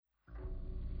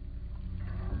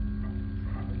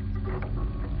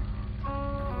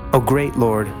Oh, great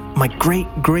Lord, my great,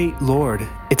 great Lord,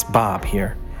 it's Bob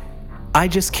here. I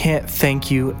just can't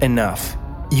thank you enough.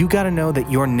 You gotta know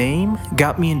that your name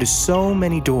got me into so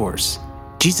many doors.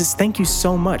 Jesus, thank you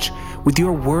so much. With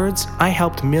your words, I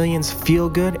helped millions feel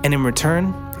good, and in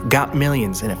return, got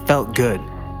millions, and it felt good.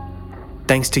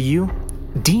 Thanks to you,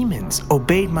 demons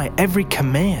obeyed my every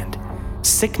command.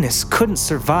 Sickness couldn't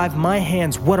survive my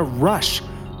hands. What a rush.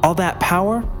 All that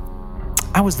power,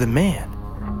 I was the man.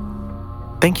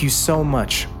 Thank you so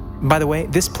much. By the way,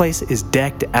 this place is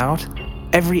decked out.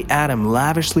 Every atom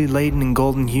lavishly laden in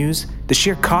golden hues. The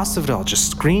sheer cost of it all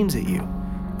just screams at you.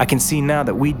 I can see now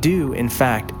that we do, in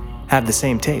fact, have the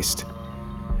same taste.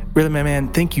 Really, my man,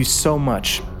 thank you so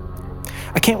much.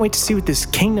 I can't wait to see what this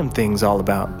kingdom thing's all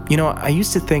about. You know, I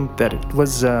used to think that it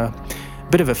was a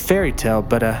bit of a fairy tale,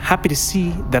 but happy to see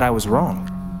that I was wrong.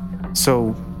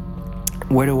 So,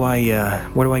 where do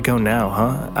I go now,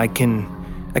 huh?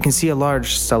 I can see a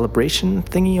large celebration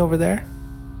thingy over there.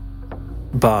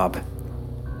 Bob,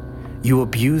 you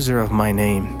abuser of my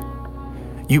name.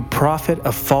 You prophet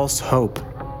of false hope.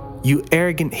 You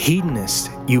arrogant hedonist.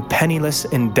 You penniless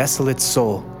and desolate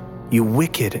soul. You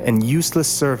wicked and useless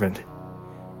servant.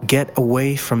 Get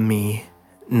away from me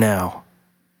now.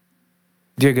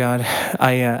 Dear God,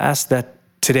 I ask that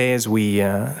today as we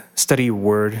study your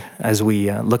word, as we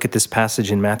look at this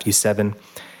passage in Matthew 7,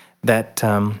 that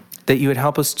you would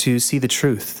help us to see the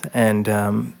truth, and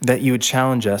that you would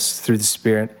challenge us through the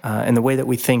Spirit in the way that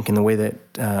we think, in the way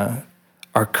that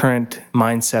our current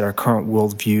mindset, our current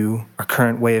worldview, our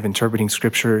current way of interpreting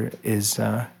Scripture is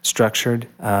structured.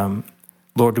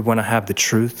 Lord, we want to have the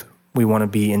truth. We want to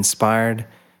be inspired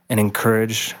and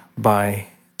encouraged by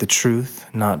the truth,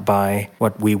 not by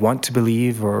what we want to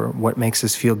believe or what makes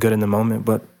us feel good in the moment,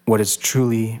 but what is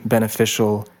truly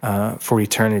beneficial for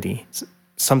eternity.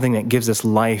 Something that gives us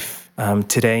life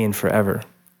today and forever.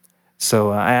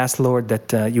 So I ask, Lord,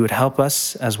 that you would help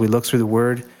us as we look through the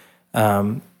Word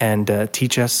and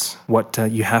teach us what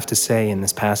you have to say in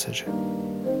this passage.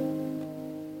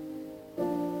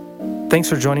 Thanks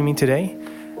for joining me today.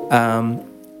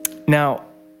 Now,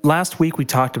 last week we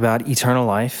talked about eternal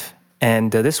life,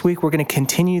 and this week we're going to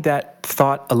continue that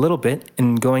thought a little bit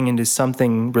and going into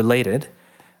something related.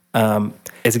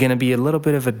 It's going to be a little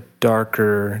bit of a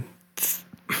darker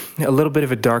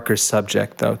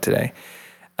subject, though, today.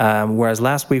 Whereas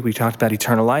last week we talked about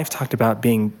eternal life, talked about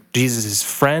being Jesus'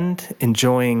 friend,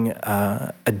 enjoying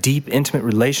a deep, intimate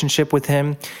relationship with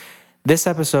him. This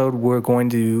episode, we're going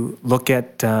to look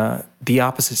at the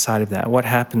opposite side of that. What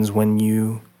happens when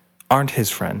you aren't his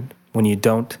friend, when you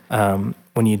don't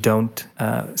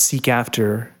seek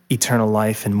after eternal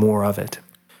life and more of it.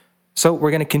 So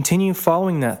we're going to continue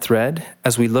following that thread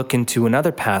as we look into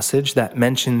another passage that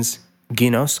mentions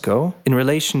ginosko in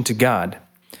relation to God.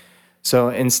 So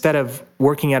instead of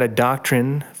working out a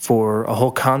doctrine for a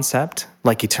whole concept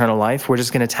like eternal life, we're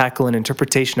just going to tackle an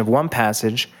interpretation of one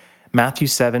passage, Matthew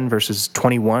 7, verses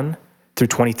 21 through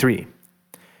 23.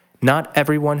 Not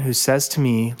everyone who says to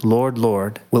me, Lord,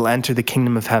 Lord, will enter the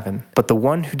kingdom of heaven, but the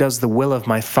one who does the will of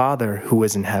my Father who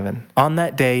is in heaven. On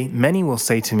that day, many will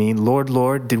say to me, Lord,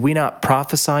 Lord, did we not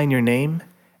prophesy in your name,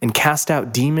 and cast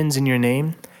out demons in your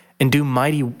name, and do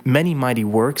many mighty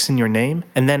works in your name?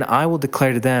 And then I will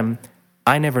declare to them,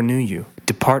 I never knew you.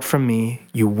 Depart from me,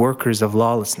 you workers of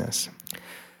lawlessness.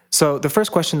 So the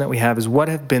first question that we have is, what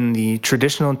have been the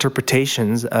traditional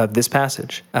interpretations of this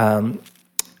passage?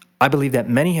 I believe that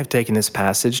many have taken this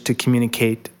passage to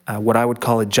communicate what I would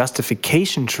call a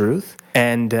justification truth,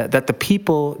 and that the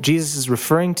people Jesus is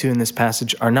referring to in this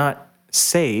passage are not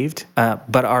saved,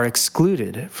 but are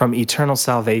excluded from eternal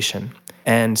salvation.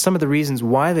 And some of the reasons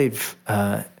why they've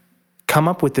come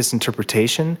up with this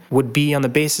interpretation would be on the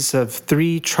basis of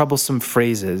three troublesome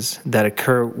phrases that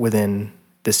occur within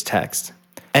this text.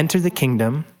 Enter the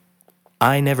kingdom,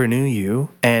 I never knew you,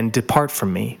 and depart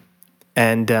from me.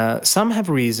 And some have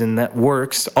reasoned that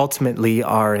works ultimately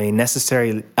are a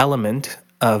necessary element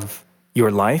of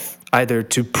your life, either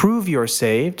to prove you're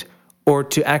saved or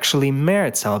to actually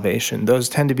merit salvation. Those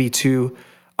tend to be two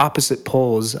opposite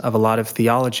poles of a lot of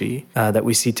theology that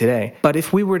we see today. But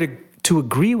if we were to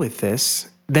agree with this,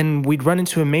 then we'd run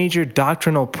into a major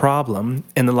doctrinal problem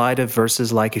in the light of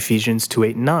verses like Ephesians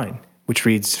 2:8 and 9, which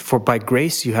reads, For by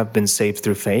grace you have been saved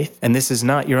through faith, and this is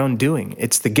not your own doing.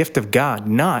 It's the gift of God,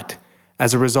 not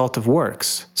as a result of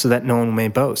works, so that no one may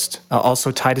boast.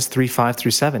 Also Titus 3:5 through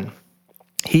 7.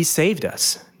 He saved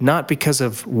us, not because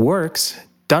of works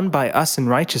done by us in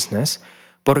righteousness,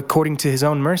 but according to his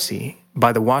own mercy,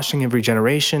 by the washing of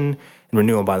regeneration and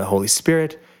renewal by the Holy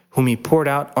Spirit, whom he poured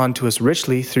out onto us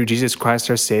richly through Jesus Christ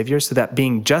our Savior, so that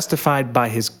being justified by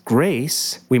his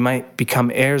grace, we might become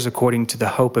heirs according to the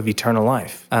hope of eternal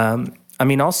life.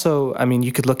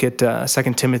 You could look at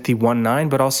 2 Timothy 1:9,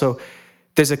 but also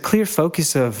there's a clear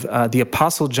focus of the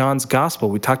Apostle John's gospel.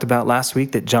 We talked about last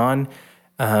week that John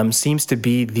seems to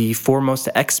be the foremost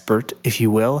expert, if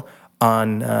you will,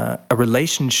 on a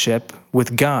relationship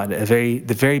with God,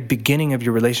 the very beginning of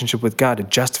your relationship with God, a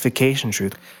justification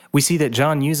truth. We see that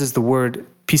John uses the word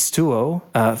pisteuo,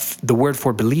 the word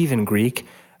for believe in Greek,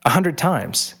 100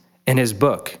 times in his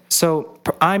book. So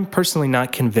I'm personally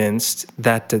not convinced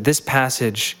that this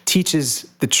passage teaches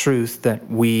the truth that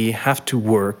we have to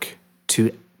work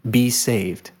to be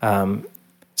saved.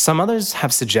 Some others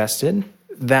have suggested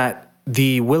that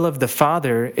the will of the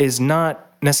Father is not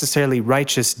necessarily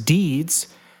righteous deeds,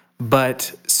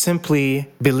 but simply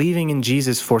believing in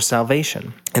Jesus for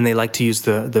salvation. And they like to use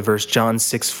the verse John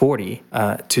 6:40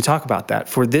 to talk about that.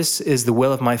 For this is the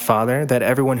will of my Father, that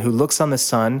everyone who looks on the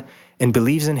Son and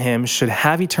believes in him should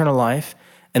have eternal life,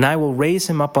 and I will raise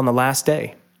him up on the last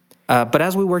day. But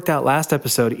as we worked out last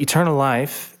episode, eternal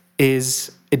life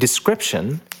is a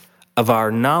description of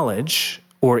our knowledge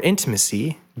or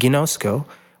intimacy, ginosko,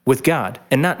 with God,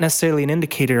 and not necessarily an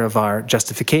indicator of our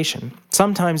justification.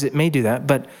 Sometimes it may do that,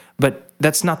 but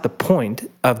that's not the point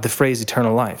of the phrase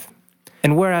eternal life.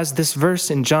 And whereas this verse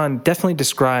in John definitely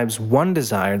describes one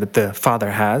desire that the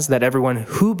Father has, that everyone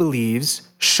who believes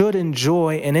should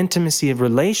enjoy an intimacy of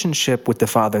relationship with the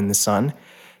Father and the Son,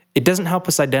 it doesn't help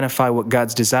us identify what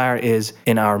God's desire is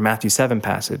in our Matthew 7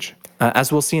 passage.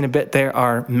 As we'll see in a bit, there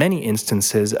are many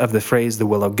instances of the phrase the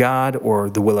will of God or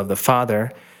the will of the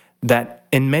Father that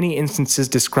in many instances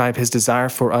describe his desire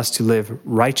for us to live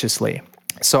righteously.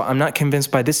 So I'm not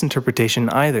convinced by this interpretation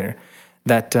either,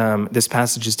 that this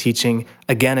passage is teaching,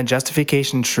 again, a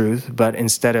justification truth, but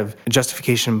instead of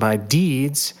justification by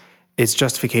deeds, it's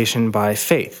justification by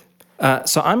faith.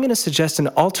 So I'm going to suggest an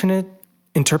alternate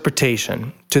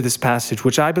interpretation to this passage,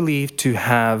 which I believe to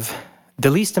have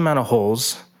the least amount of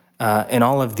holes in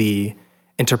all of the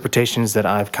interpretations that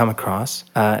I've come across,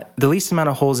 the least amount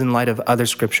of holes in light of other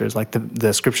scriptures, like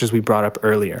the scriptures we brought up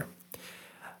earlier.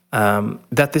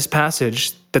 That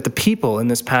the people in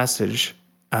this passage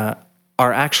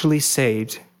are actually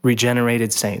saved,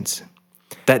 regenerated saints.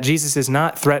 That Jesus is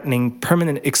not threatening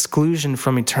permanent exclusion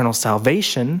from eternal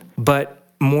salvation, but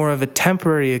more of a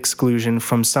temporary exclusion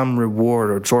from some reward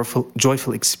or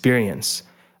joyful experience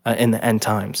in the end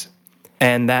times.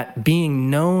 And that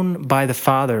being known by the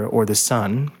Father or the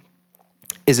Son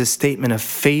is a statement of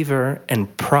favor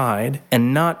and pride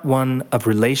and not one of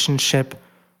relationship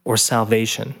or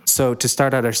salvation. So to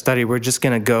start out our study, we're just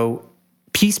going to go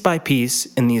piece by piece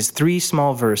in these 3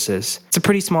 small verses. It's a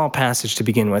pretty small passage to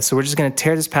begin with, so we're just going to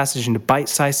tear this passage into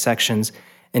bite-sized sections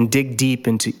and dig deep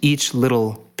into each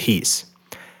little piece.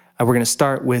 We're going to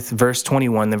start with verse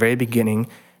 21, the very beginning.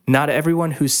 Not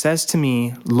everyone who says to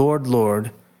me, Lord,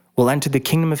 Lord, will enter the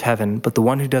kingdom of heaven, but the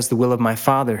one who does the will of my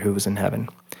Father who is in heaven.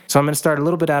 So I'm going to start a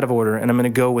little bit out of order, and I'm going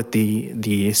to go with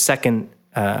the second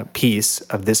piece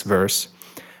of this verse.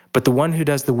 But the one who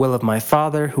does the will of my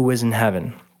Father who is in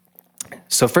heaven.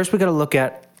 So first we got to look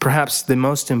at perhaps the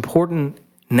most important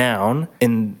noun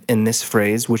in this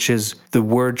phrase, which is the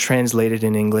word translated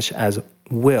in English as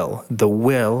will, the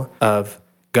will of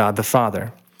God the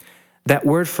Father. That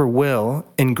word for will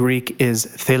in Greek is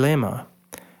thelema.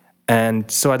 And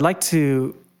so I'd like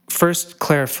to first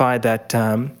clarify that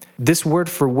this word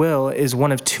for will is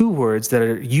one of 2 words that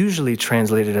are usually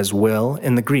translated as will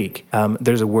in the Greek.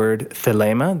 There's a word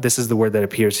thelema, this is the word that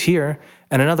appears here,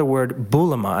 and another word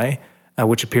boulamai,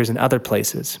 which appears in other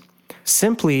places.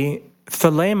 Simply,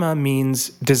 thelema means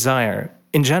desire.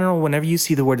 In general, whenever you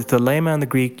see the word thelema in the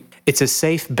Greek, it's a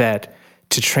safe bet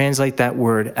to translate that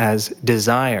word as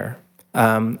desire,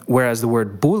 whereas the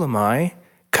word boulamai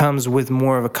comes with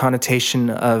more of a connotation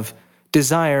of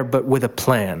desire, but with a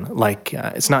plan. Like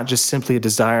it's not just simply a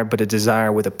desire, but a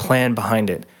desire with a plan behind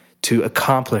it to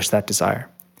accomplish that desire.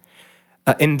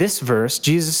 In this verse,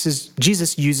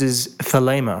 Jesus uses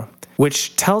thelema,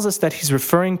 which tells us that he's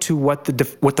referring to what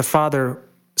the Father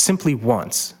simply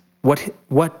wants,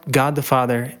 what God the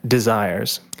Father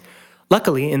desires.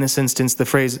 Luckily, in this instance, the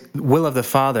phrase will of the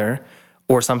Father,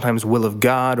 or sometimes will of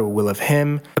God or will of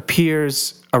him,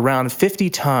 appears around 50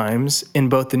 times in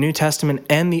both the New Testament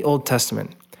and the Old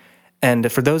Testament.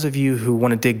 And for those of you who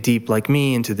want to dig deep like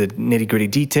me into the nitty-gritty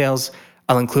details,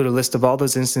 I'll include a list of all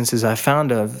those instances I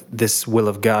found of this will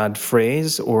of God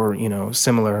phrase or,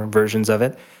 similar versions of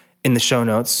it in the show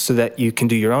notes so that you can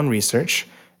do your own research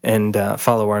and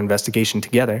follow our investigation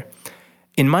together.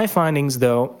 In my findings,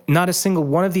 though, not a single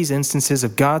one of these instances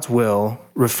of God's will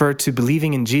refer to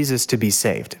believing in Jesus to be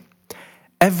saved.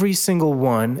 Every single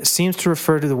one seems to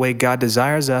refer to the way God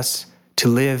desires us to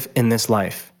live in this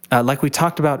life. Like we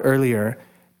talked about earlier,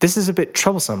 this is a bit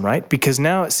troublesome, right? Because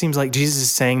now it seems like Jesus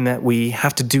is saying that we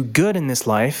have to do good in this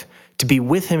life to be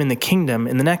with him in the kingdom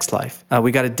in the next life.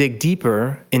 We got to dig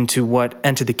deeper into what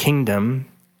enter the kingdom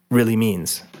really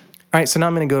means. All right, so now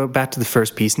I'm going to go back to the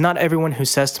first piece. Not everyone who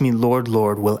says to me, Lord,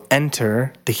 Lord, will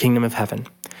enter the kingdom of heaven.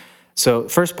 So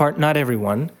first part, not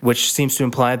everyone, which seems to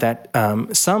imply that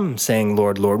some saying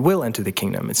Lord, Lord will enter the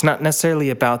kingdom. It's not necessarily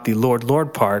about the Lord,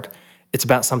 Lord part. It's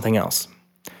about something else.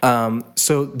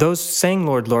 So those saying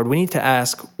Lord, Lord, we need to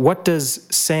ask, what does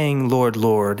saying Lord,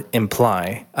 Lord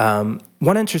imply?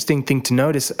 One interesting thing to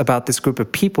notice about this group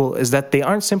of people is that they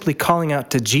aren't simply calling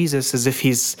out to Jesus as if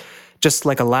he's just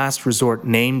like a last resort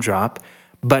name drop,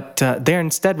 but they're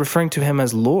instead referring to him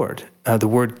as Lord, the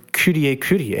word Kyrie,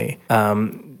 Kyrie.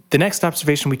 The next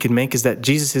observation we could make is that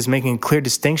Jesus is making a clear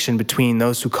distinction between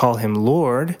those who call him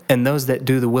Lord and those that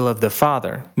do the will of the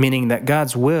Father, meaning that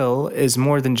God's will is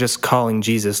more than just calling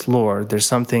Jesus Lord. There's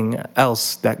something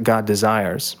else that God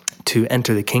desires to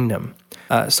enter the kingdom.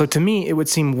 So to me, it would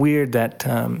seem weird that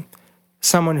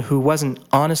someone who wasn't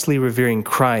honestly revering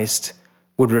Christ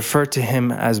would refer to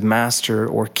him as master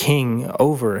or king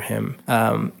over him.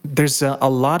 There's a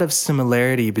lot of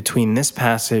similarity between this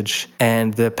passage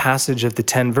and the passage of the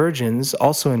 10 virgins,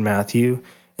 also in Matthew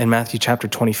chapter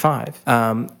 25.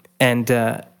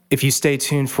 If you stay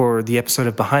tuned for the episode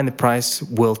of Behind the Price,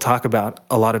 we'll talk about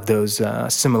a lot of those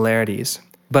similarities.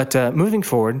 But moving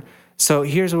forward, so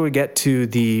here's where we get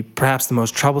to perhaps the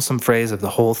most troublesome phrase of the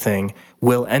whole thing,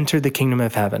 will enter the kingdom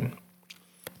of heaven.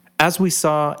 As we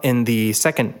saw in the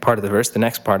second part of the verse, the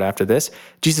next part after this,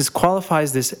 Jesus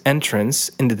qualifies this entrance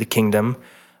into the kingdom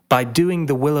by doing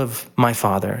the will of my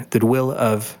Father, the will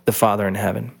of the Father in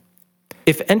heaven.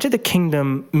 If enter the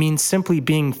kingdom means simply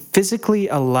being physically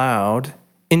allowed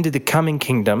into the coming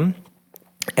kingdom,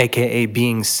 aka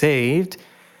being saved,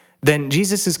 then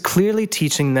Jesus is clearly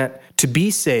teaching that to be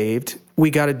saved,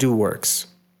 we got to do works.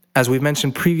 As we've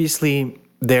mentioned previously,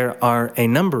 there are a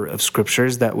number of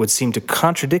scriptures that would seem to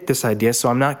contradict this idea, so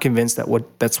I'm not convinced that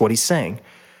that's what he's saying.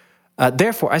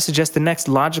 Therefore, I suggest the next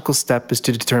logical step is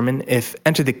to determine if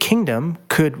enter the kingdom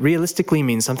could realistically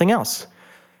mean something else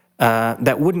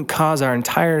that wouldn't cause our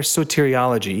entire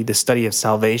soteriology, the study of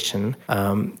salvation,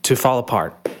 to fall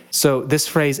apart. So this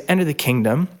phrase, enter the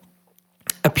kingdom,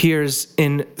 appears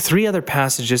in 3 other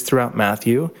passages throughout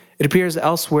Matthew. It appears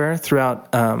elsewhere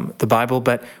throughout the Bible,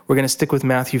 but we're going to stick with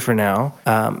Matthew for now.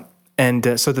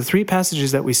 So the 3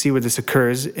 passages that we see where this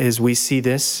occurs is we see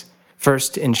this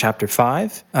first in chapter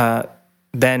 5,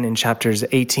 then in chapters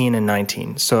 18 and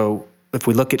 19. So if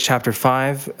we look at chapter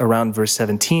 5, around verse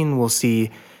 17, we'll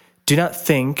see, do not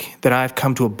think that I have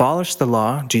come to abolish the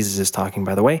law, Jesus is talking,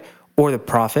 by the way, or the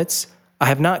prophets. I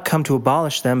have not come to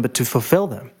abolish them, but to fulfill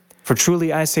them. For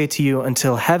truly I say to you,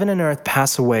 until heaven and earth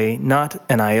pass away, not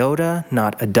an iota,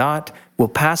 not a dot, will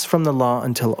pass from the law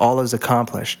until all is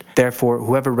accomplished. Therefore,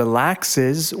 whoever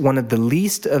relaxes one of the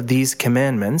least of these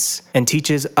commandments and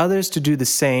teaches others to do the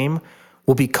same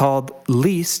will be called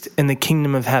least in the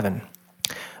kingdom of heaven.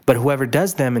 But whoever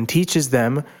does them and teaches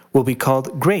them will be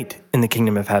called great in the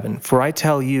kingdom of heaven. For I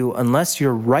tell you, unless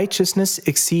your righteousness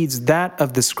exceeds that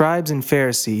of the scribes and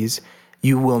Pharisees,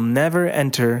 you will never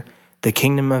enter the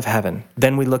kingdom of heaven.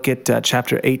 Then we look at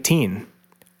chapter 18,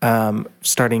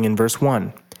 starting in verse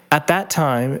 1. At that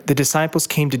time, the disciples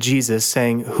came to Jesus,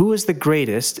 saying, who is the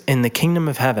greatest in the kingdom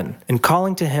of heaven? And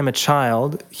calling to him a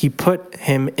child, he put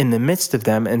him in the midst of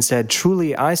them and said,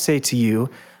 truly I say to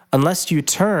you, unless you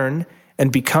turn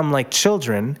and become like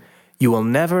children, you will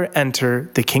never enter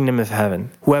the kingdom of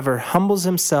heaven. Whoever humbles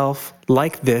himself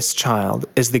like this child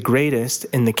is the greatest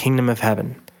in the kingdom of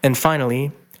heaven. And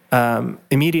finally,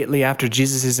 immediately after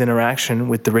Jesus' interaction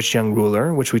with the rich young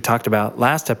ruler, which we talked about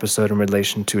last episode in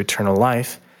relation to eternal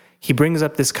life, he brings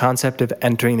up this concept of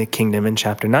entering the kingdom in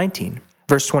chapter 19.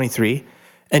 Verse 23,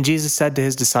 and Jesus said to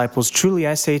his disciples, truly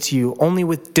I say to you, only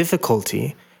with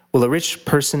difficulty will a rich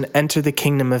person enter the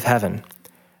kingdom of heaven.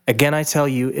 Again, I tell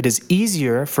you, it is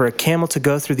easier for a camel to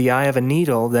go through the eye of a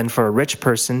needle than for a rich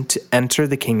person to enter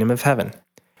the kingdom of heaven.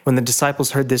 When the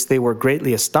disciples heard this, they were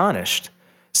greatly astonished,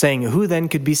 saying, who then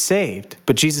could be saved?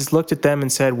 But Jesus looked at them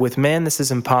and said, with man this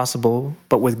is impossible,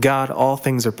 but with God all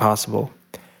things are possible.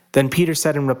 Then Peter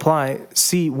said in reply,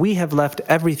 see, we have left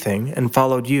everything and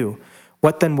followed you.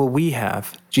 What then will we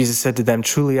have? Jesus said to them,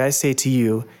 truly I say to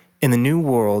you, in the new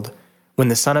world, when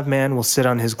the Son of Man will sit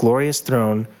on his glorious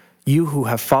throne, You who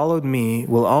have followed me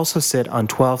will also sit on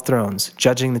 12 thrones,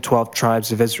 judging the 12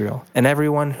 tribes of Israel. And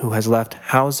everyone who has left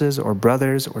houses or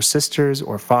brothers or sisters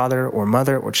or father or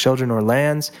mother or children or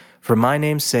lands for my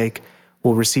name's sake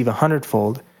will receive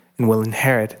 100-fold and will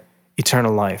inherit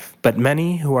eternal life. But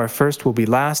many who are first will be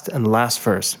last and last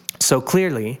first. So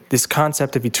clearly, this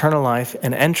concept of eternal life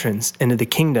and entrance into the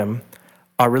kingdom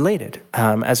are related,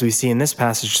 as we see in this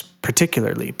passage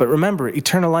particularly. But remember,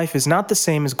 eternal life is not the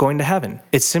same as going to heaven.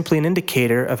 It's simply an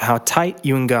indicator of how tight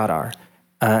you and God are.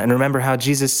 And remember how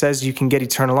Jesus says you can get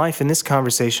eternal life in this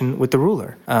conversation with the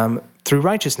ruler through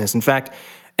righteousness. In fact,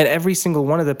 at every single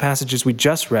one of the passages we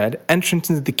just read,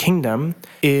 entrance into the kingdom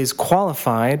is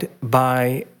qualified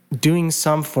by doing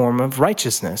some form of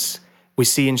righteousness. We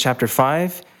see in chapter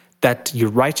 5 that your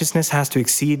righteousness has to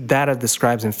exceed that of the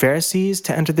scribes and Pharisees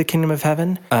to enter the kingdom of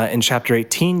heaven. In chapter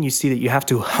 18, you see that you have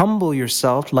to humble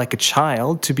yourself like a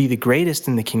child to be the greatest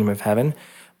in the kingdom of heaven,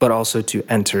 but also to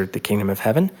enter the kingdom of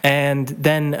heaven. And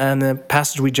then in the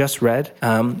passage we just read,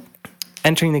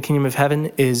 entering the kingdom of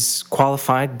heaven is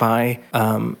qualified by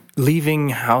leaving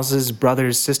houses,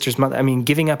 brothers, sisters,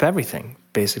 giving up everything,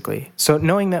 basically. So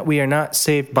knowing that we are not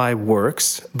saved by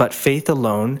works, but faith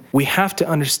alone, we have to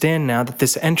understand now that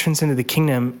this entrance into the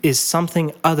kingdom is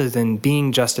something other than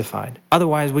being justified.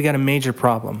 Otherwise, we got a major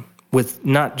problem with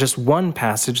not just one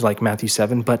passage like Matthew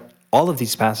 7, but all of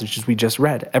these passages we just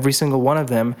read. Every single one of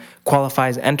them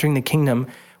qualifies entering the kingdom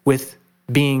with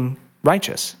being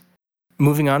righteous.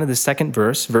 Moving on to the second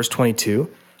verse, verse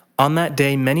 22, on that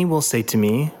day many will say to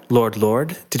me, Lord,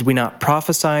 Lord, did we not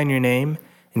prophesy in your name,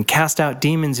 and cast out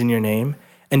demons in your name,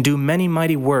 and do many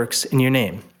mighty works in your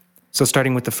name? So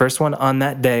starting with the first one, on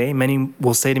that day, many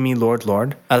will say to me, Lord,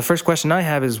 Lord. The first question I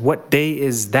have is, what day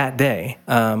is that day?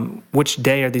 Which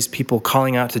day are these people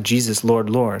calling out to Jesus, Lord,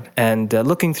 Lord? And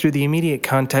looking through the immediate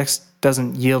context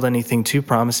doesn't yield anything too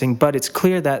promising, but it's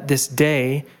clear that this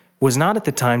day was not at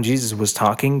the time Jesus was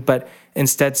talking, but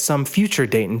instead some future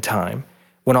date and time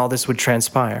when all this would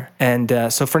transpire.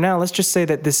 And so for now, let's just say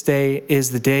that this day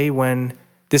is the day when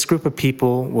this group of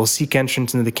people will seek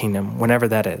entrance into the kingdom, whenever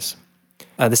that is.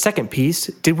 The second piece,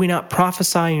 did we not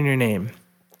prophesy in your name?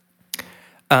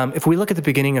 If we look at the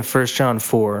beginning of 1 John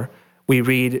 4, we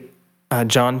read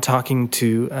John talking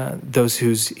to those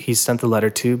he sent the letter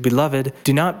to, Beloved,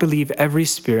 do not believe every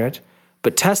spirit,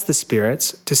 but test the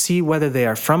spirits to see whether they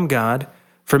are from God,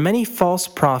 for many false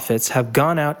prophets have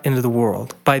gone out into the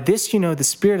world. By this you know the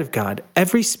Spirit of God.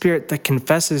 Every spirit that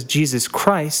confesses Jesus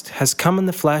Christ has come in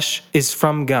the flesh is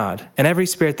from God, and every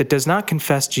spirit that does not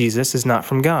confess Jesus is not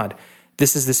from God.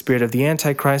 This is the spirit of the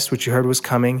Antichrist, which you heard was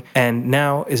coming, and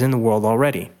now is in the world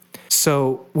already.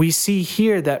 So we see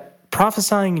here that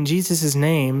prophesying in Jesus'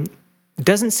 name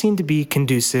doesn't seem to be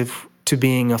conducive to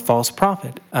being a false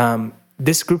prophet.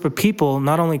 This group of people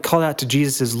not only called out to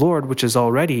Jesus as Lord, which is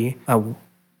already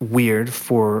weird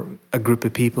for a group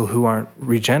of people who aren't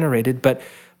regenerated, but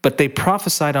they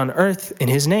prophesied on earth in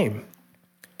his name.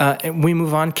 And we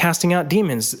move on, casting out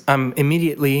demons. I'm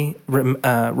immediately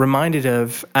reminded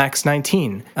of Acts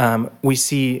 19. We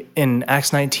see in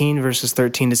Acts 19, verses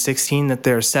 13 to 16, that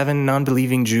there are 7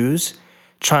 non-believing Jews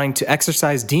trying to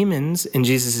exorcise demons in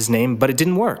Jesus' name, but it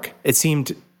didn't work. It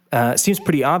seems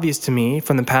pretty obvious to me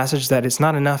from the passage that it's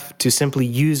not enough to simply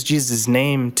use Jesus'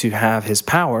 name to have his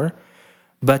power,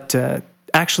 but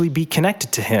actually be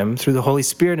connected to him through the Holy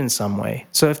Spirit in some way.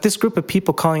 So if this group of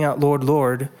people calling out Lord,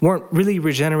 Lord weren't really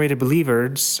regenerated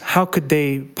believers, how could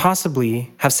they possibly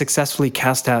have successfully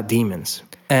cast out demons?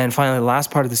 And finally, the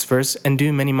last part of this verse, and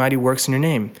do many mighty works in your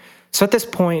name. So at this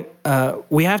point,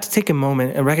 we have to take a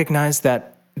moment and recognize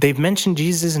that they've mentioned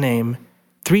Jesus' name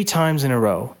 3 times in a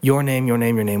row. Your name, your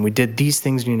name, your name. We did these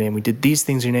things in your name. We did these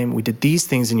things in your name. We did these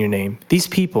things in your name. These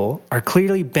people are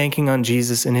clearly banking on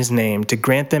Jesus in his name to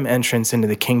grant them entrance into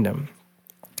the kingdom.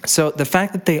 So the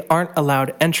fact that they aren't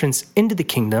allowed entrance into the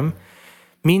kingdom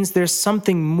means there's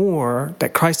something more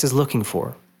that Christ is looking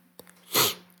for.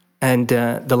 And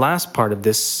the last part of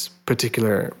this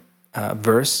particular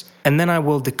verse, and then I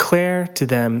will declare to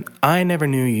them, I never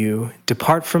knew you.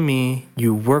 Depart from me,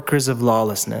 you workers of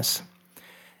lawlessness.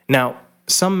 Now,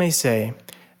 some may say,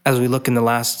 as we look in the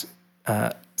last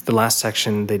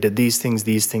section, they did these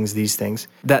things,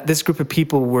 that this group of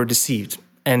people were deceived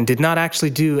and did not actually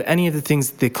do any of the things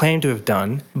that they claim to have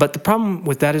done. But the problem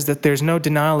with that is that there's no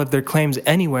denial of their claims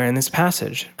anywhere in this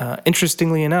passage.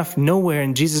 Interestingly enough, nowhere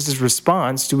in Jesus'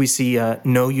 response do we see a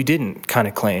no, you didn't kind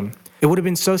of claim. It would have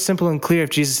been so simple and clear if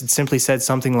Jesus had simply said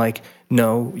something like,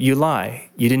 no, you lie.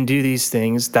 You didn't do these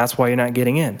things. That's why you're not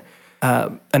getting in.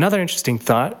 Another interesting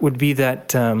thought would be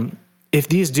that if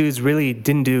these dudes really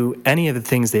didn't do any of the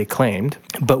things they claimed,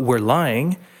 but were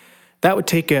lying, That would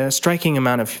take a striking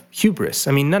amount of hubris.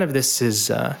 I mean, none of this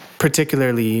is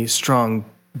particularly strong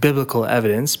biblical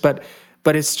evidence, but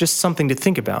it's just something to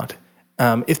think about.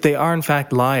 If they are in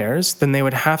fact liars, then they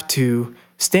would have to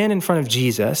stand in front of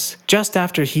Jesus just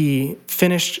after he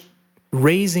finished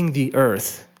raising the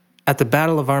earth at the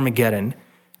Battle of Armageddon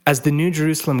as the New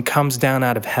Jerusalem comes down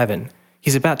out of heaven.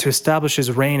 He's about to establish his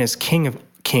reign as King of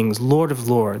Kings, Lord of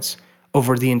Lords,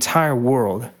 over the entire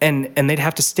world. And they'd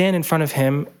have to stand in front of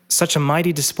him, such a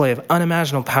mighty display of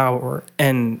unimaginable power,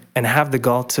 and have the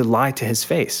gall to lie to his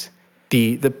face.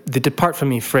 The depart from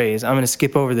me phrase, I'm going to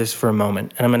skip over this for a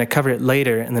moment, and I'm going to cover it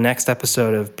later in the next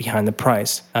episode of Behind the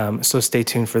Price. So stay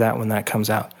tuned for that when that comes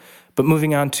out. But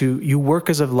moving on to you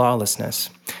workers of lawlessness.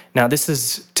 Now this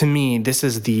is, to me, this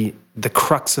is the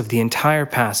crux of the entire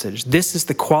passage. This is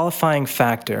the qualifying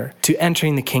factor to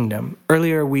entering the kingdom.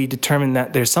 Earlier we determined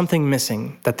that there's something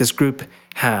missing that this group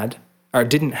had, or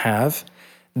didn't have,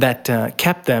 that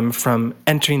kept them from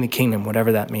entering the kingdom,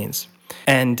 whatever that means.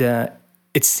 And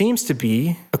it seems to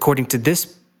be, according to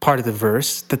this part of the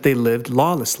verse, that they lived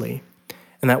lawlessly.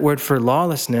 And that word for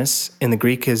lawlessness in the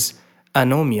Greek is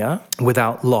anomia,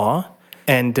 without law.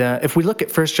 And if we look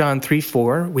at 1 John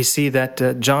 3:4, we see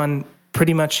that John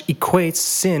pretty much equates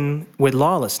sin with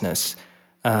lawlessness.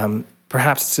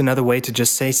 Perhaps it's another way to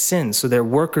just say sin. So they're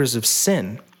workers of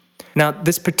sin. Now,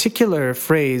 this particular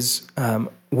phrase,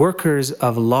 workers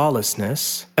of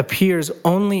lawlessness, appears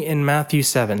only in Matthew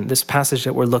 7, this passage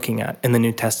that we're looking at in the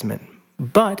New Testament.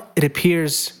 But it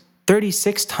appears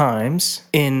 36 times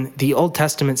in the Old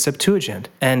Testament Septuagint,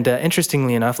 and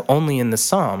interestingly enough, only in the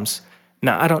Psalms.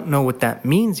 Now, I don't know what that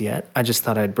means yet. I just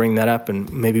thought I'd bring that up, and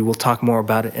maybe we'll talk more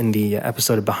about it in the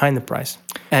episode of Behind the Price.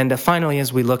 And finally,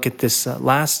 as we look at this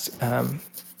last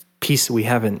piece we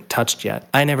haven't touched yet,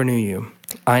 I never knew you.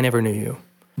 I never knew you.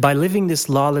 By living this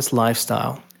lawless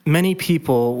lifestyle, many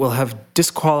people will have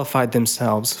disqualified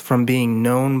themselves from being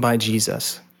known by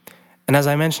Jesus. And as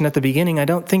I mentioned at the beginning, I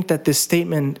don't think that this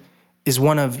statement is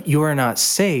one of you are not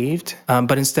saved,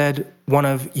 but instead one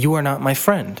of you are not my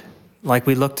friend. Like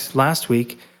we looked last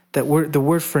week, that the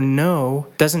word for no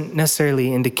doesn't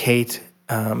necessarily indicate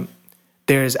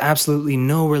there is absolutely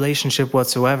no relationship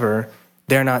whatsoever.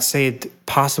 They're not saved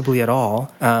possibly at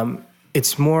all.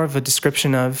 It's more of a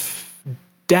description of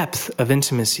depth of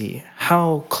intimacy.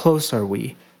 How close are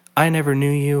we? I never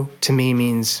knew you, to me,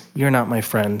 means you're not my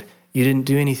friend. You didn't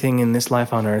do anything in this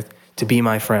life on earth to be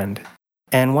my friend.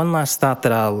 And one last thought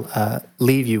that I'll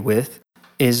leave you with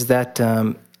is that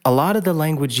a lot of the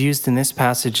language used in this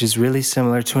passage is really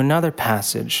similar to another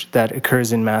passage that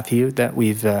occurs in Matthew that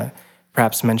we've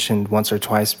perhaps mentioned once or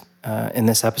twice in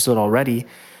this episode already,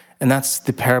 and that's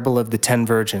the parable of the 10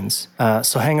 virgins.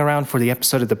 So hang around for the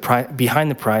episode of Behind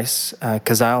the Price,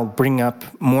 because I'll bring up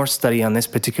more study on this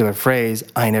particular phrase,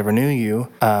 I never knew you,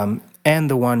 and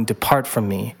the one depart from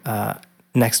me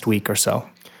next week or so.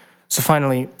 So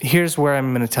finally, here's where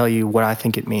I'm going to tell you what I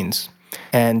think it means.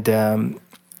 And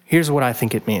here's what I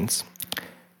think it means.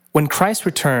 When Christ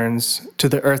returns to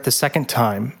the earth the second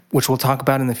time, which we'll talk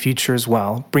about in the future as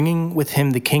well, bringing with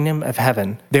him the kingdom of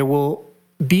heaven, there will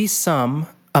be some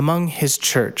among his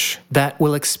church that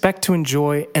will expect to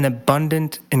enjoy an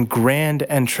abundant and grand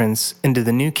entrance into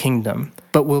the new kingdom,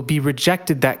 but will be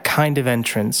rejected that kind of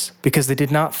entrance because they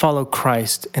did not follow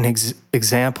Christ, an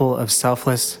example of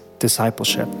selfless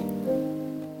discipleship.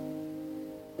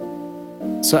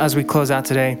 So as we close out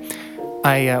today,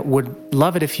 I would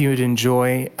love it if you would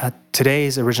enjoy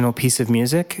today's original piece of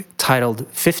music titled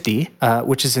 50,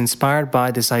 which is inspired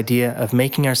by this idea of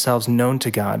making ourselves known to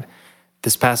God.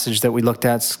 This passage that we looked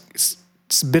at, it's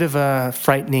a bit of a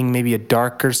frightening, maybe a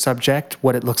darker subject,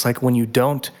 what it looks like when you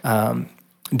don't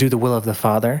do the will of the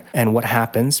Father and what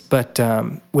happens. But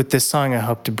with this song, I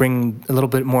hope to bring a little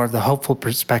bit more of the hopeful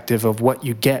perspective of what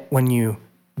you get when you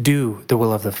do the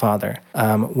will of the Father.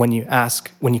 When you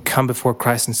come before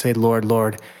Christ and say, Lord,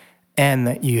 Lord, and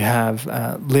that you have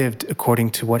lived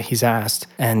according to what he's asked,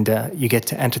 and you get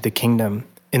to enter the kingdom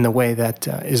in the way that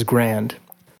is grand.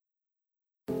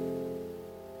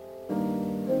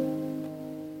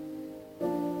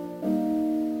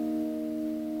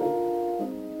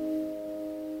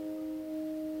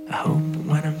 I hope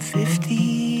when I'm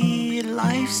 50,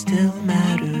 life still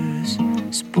matters.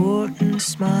 Sport and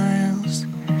smiles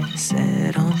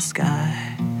set on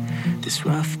sky. This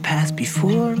rough path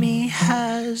before me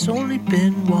has only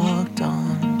been walked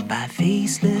on by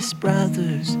faceless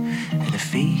brothers and a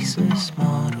faceless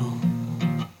model.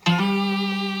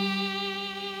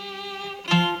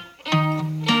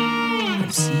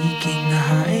 I'm seeking the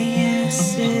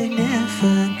highest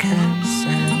significance,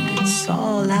 and it's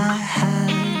all I have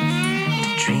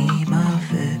to dream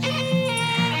of it.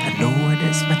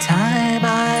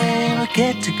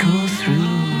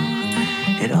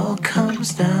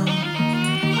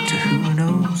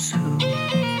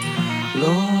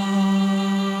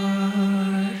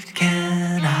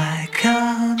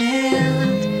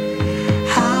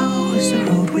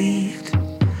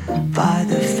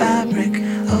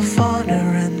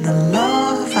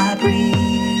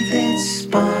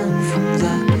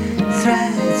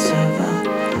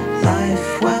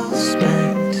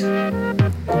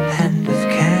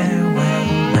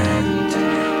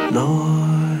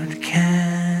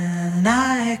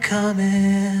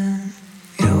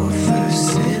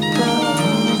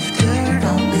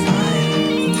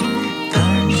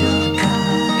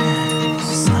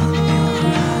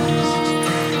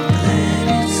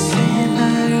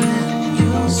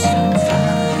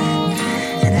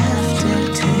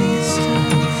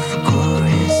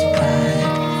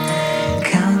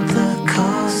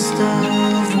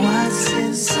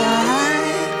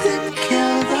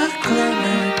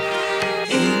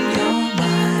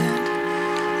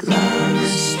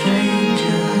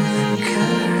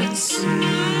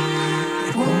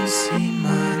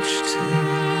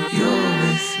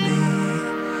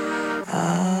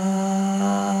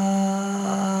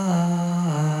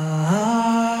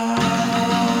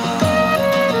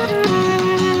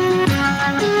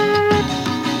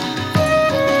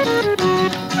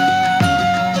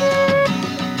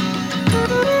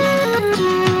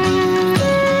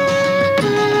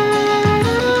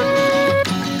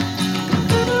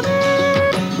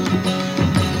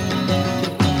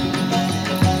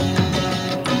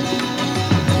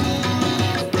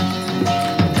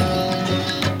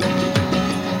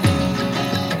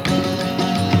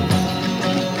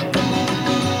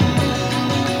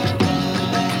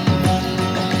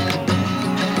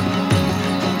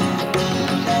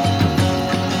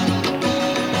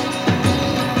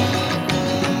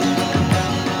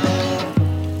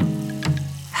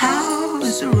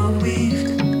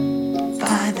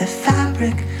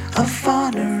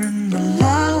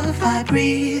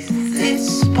 breathe.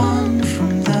 It's spun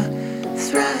from the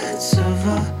threads of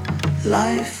a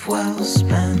life well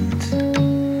spent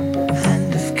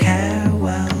and of care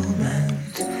well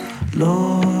meant.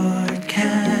 Lord,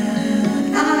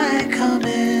 can I come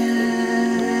in?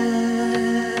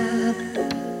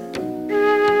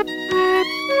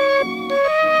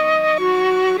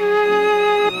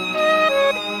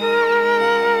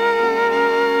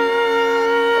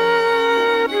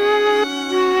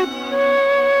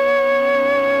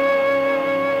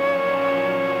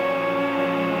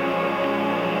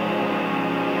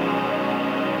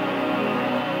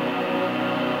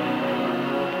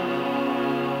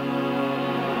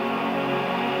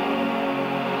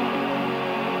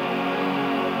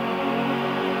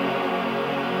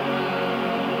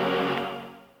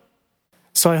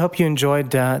 So I hope you enjoyed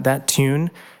that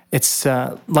tune. It's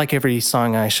like every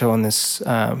song I show on this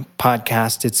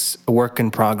podcast, it's a work in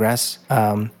progress.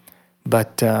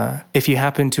 But if you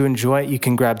happen to enjoy it, you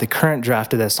can grab the current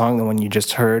draft of that song, the one you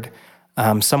just heard.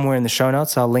 Somewhere in the show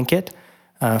notes, I'll link it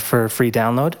for a free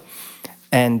download.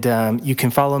 And you can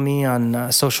follow me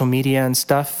on social media and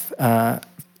stuff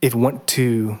if you want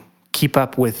to keep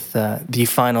up with the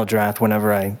final draft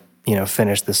whenever I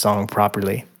finish the song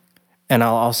properly. And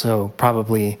I'll also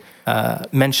probably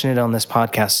mention it on this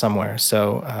podcast somewhere.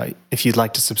 So if you'd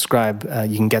like to subscribe,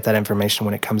 you can get that information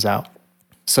when it comes out.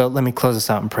 So let me close this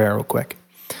out in prayer real quick.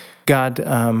 God,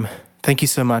 thank you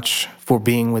so much for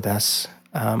being with us.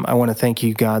 I want to thank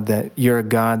you, God, that you're a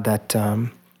God that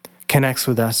connects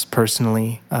with us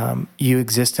personally. You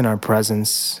exist in our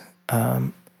presence.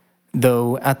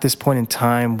 Though at this point in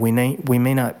time, we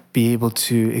may not be able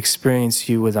to experience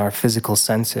you with our physical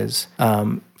senses.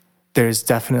 There's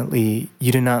definitely,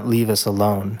 you do not leave us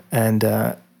alone. And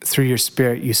through your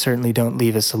Spirit, you certainly don't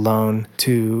leave us alone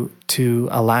to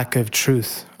a lack of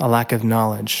truth, a lack of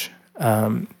knowledge.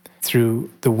 Through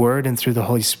the Word and through the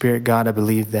Holy Spirit, God, I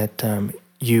believe that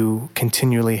you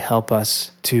continually help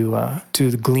us to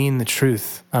glean the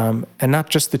truth. And not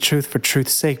just the truth for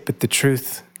truth's sake, but the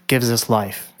truth gives us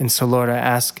life. And so, Lord, I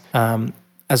ask,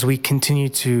 as we continue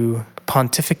to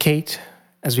pontificate,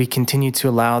 as we continue to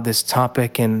allow this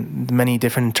topic and the many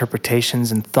different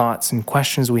interpretations and thoughts and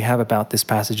questions we have about this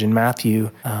passage in Matthew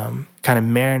kind of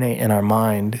marinate in our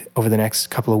mind over the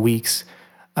next couple of weeks,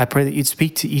 I pray that you'd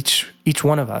speak to each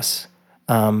one of us,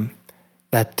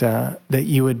 that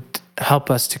you would help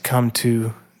us to come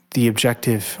to the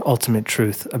objective, ultimate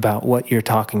truth about what you're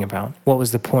talking about. What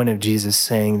was the point of Jesus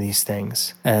saying these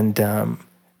things? And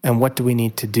what do we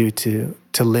need to do to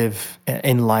live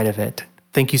in light of it?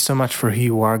 Thank you so much for who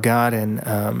you are, God, and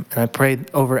I pray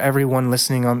over everyone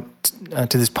listening on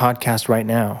to this podcast right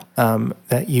now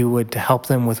that you would help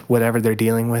them with whatever they're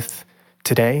dealing with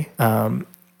today, and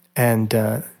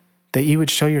that you would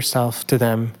show yourself to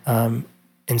them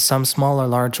in some small or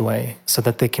large way, so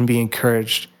that they can be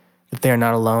encouraged that they are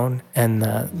not alone and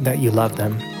that you love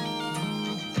them.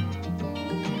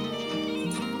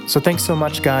 So thanks so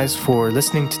much, guys, for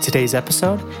listening to today's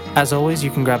episode. As always,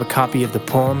 you can grab a copy of the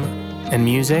poem and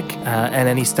music and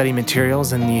any study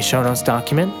materials in the show notes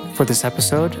document for this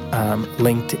episode,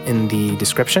 linked in the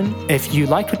description. If you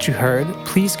liked what you heard,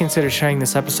 please consider sharing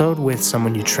this episode with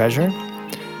someone you treasure.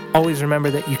 Always remember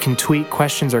that you can tweet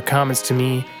questions or comments to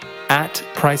me at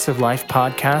Price of Life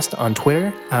Podcast on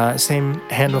Twitter, same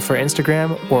handle for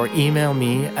Instagram, or email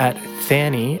me at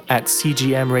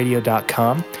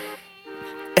Thani@cgmradio.com.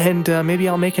 And maybe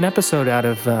I'll make an episode out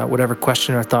of whatever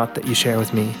question or thought that you share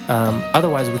with me.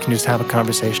 Otherwise, we can just have a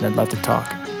conversation. I'd love to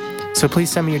talk. So please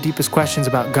send me your deepest questions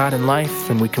about God and life,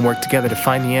 and we can work together to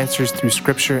find the answers through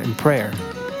scripture and prayer.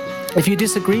 If you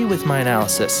disagree with my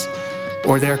analysis,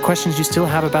 or there are questions you still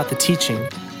have about the teaching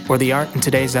or the art in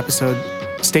today's episode,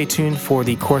 stay tuned for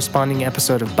the corresponding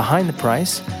episode of Behind the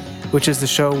Price, which is the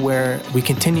show where we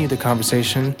continue the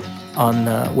conversation on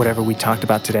whatever we talked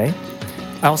about today.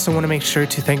 I also want to make sure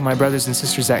to thank my brothers and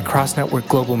sisters at Cross Network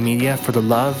Global Media for the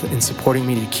love in supporting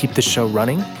me to keep the show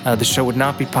running. The show would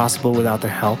not be possible without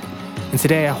their help. And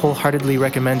today I wholeheartedly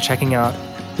recommend checking out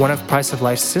one of Price of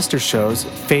Life's sister shows,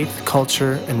 Faith,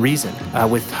 Culture, and Reason,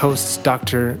 with hosts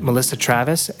Dr. Melissa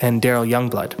Travis and Daryl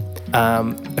Youngblood.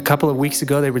 A couple of weeks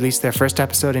ago, they released their first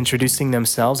episode introducing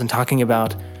themselves and talking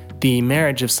about the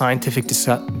marriage of scientific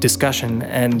discussion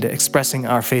and expressing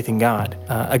our faith in God.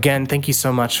 Again, thank you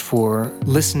so much for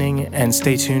listening, and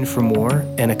stay tuned for more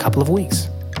in a couple of weeks.